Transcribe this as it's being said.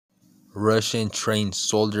Russian-trained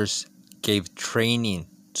soldiers gave training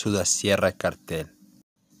to the Sierra Cartel.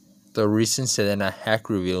 The recent Sedena hack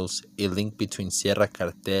reveals a link between Sierra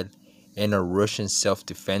Cartel and a Russian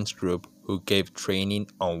self-defense group who gave training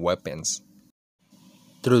on weapons.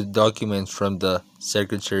 Through documents from the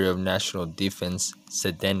Secretary of National Defense,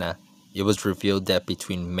 Sedena, it was revealed that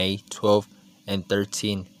between May 12 and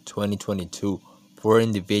 13, 2022, 4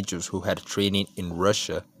 individuals who had training in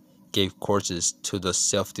Russia gave courses to the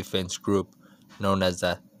self-defense group known as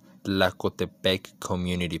the Tlacotepec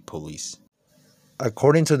Community Police.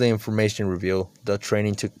 According to the information revealed, the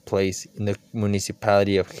training took place in the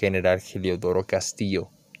municipality of General Heliodoro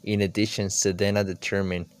Castillo. In addition, Sedena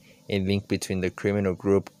determined a link between the criminal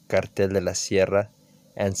group Cartel de la Sierra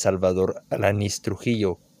and Salvador Alanis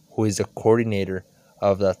Trujillo, who is the coordinator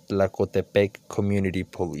of the Tlacotepec Community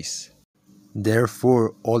Police.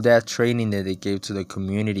 Therefore, all that training that they gave to the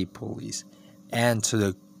community police and to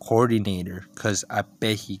the coordinator, because I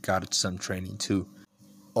bet he got some training too,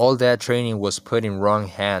 all that training was put in wrong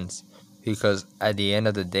hands, because at the end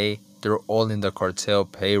of the day, they're all in the cartel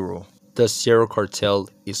payroll. The Sierra Cartel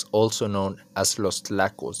is also known as Los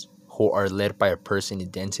Tlacos, who are led by a person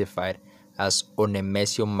identified as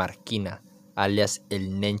Onemesio Marquina, alias El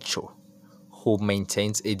Nencho, who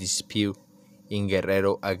maintains a dispute in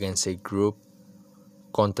Guerrero against a group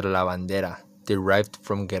Contra la Bandera, derived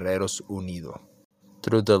from Guerreros Unido.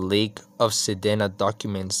 Through the leak of Sedena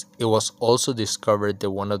documents, it was also discovered that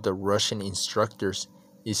one of the Russian instructors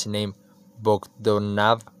is named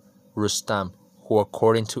Bogdanav Rustam, who,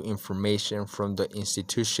 according to information from the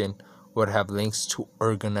institution, would have links to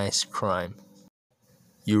organized crime.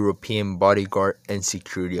 European Bodyguard and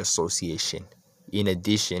Security Association. In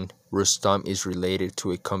addition, Rustam is related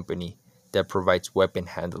to a company that provides weapon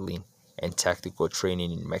handling and tactical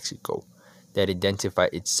training in Mexico that identifies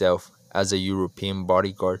itself as the European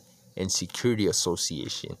Bodyguard and Security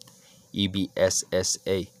Association,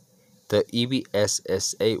 EBSSA. The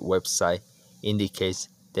EBSSA website indicates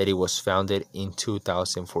that it was founded in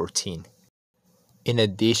 2014. In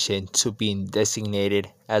addition to being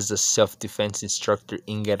designated as a self-defense instructor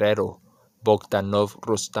in Guerrero, Bogdanov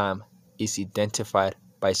Rustam is identified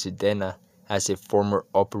by Sedena as a former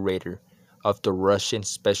operator of the Russian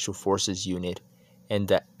Special Forces Unit and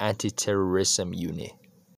the Anti-Terrorism Unit.